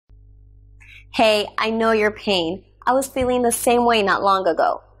Hey, I know your pain. I was feeling the same way not long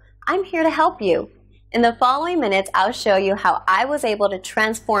ago. I'm here to help you. In the following minutes, I'll show you how I was able to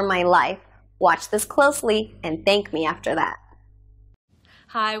transform my life. Watch this closely and thank me after that.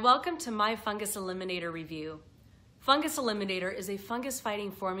 Hi, welcome to my Fungus Eliminator review. Fungus Eliminator is a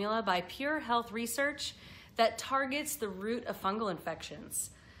fungus-fighting formula by Pure Health Research that targets the root of fungal infections.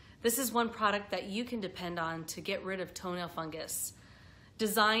 This is one product that you can depend on to get rid of toenail fungus.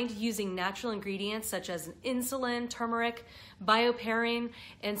 Designed using natural ingredients such as insulin, turmeric, bioperine,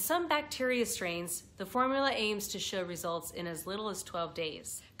 and some bacteria strains, the formula aims to show results in as little as 12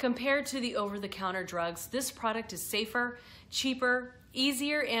 days. Compared to the over-the-counter drugs, this product is safer, cheaper,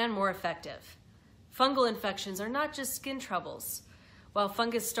 easier, and more effective. Fungal infections are not just skin troubles. While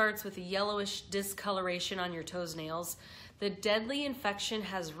fungus starts with a yellowish discoloration on your toenails, the deadly infection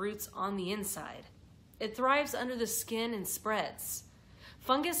has roots on the inside. It thrives under the skin and spreads.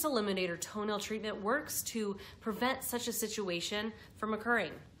 Fungus Eliminator toenail treatment works to prevent such a situation from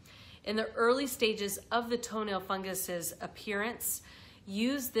occurring. In the early stages of the toenail fungus's appearance,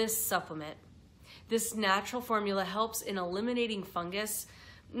 use this supplement. This natural formula helps in eliminating fungus.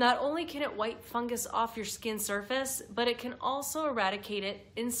 Not only can it wipe fungus off your skin surface, but it can also eradicate it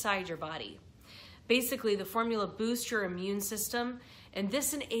inside your body. Basically, the formula boosts your immune system, and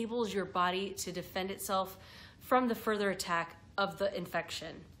this enables your body to defend itself from the further attack of the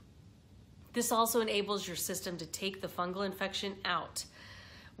infection. This also enables your system to take the fungal infection out.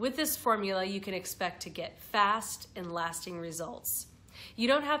 With this formula, you can expect to get fast and lasting results. You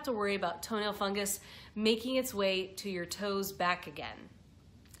don't have to worry about toenail fungus making its way to your toes back again.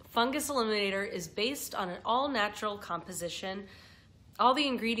 Fungus Eliminator is based on an all-natural composition. All the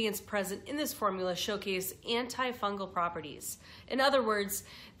ingredients present in this formula showcase antifungal properties. In other words,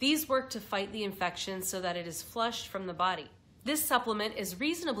 these work to fight the infection so that it is flushed from the body. This supplement is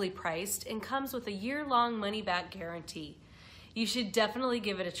reasonably priced and comes with a year-long money-back guarantee. You should definitely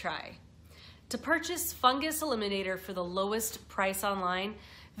give it a try. To purchase Fungus Eliminator for the lowest price online,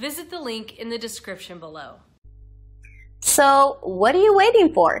 visit the link in the description below. So, what are you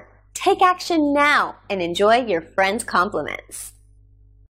waiting for? Take action now and enjoy your friends' compliments.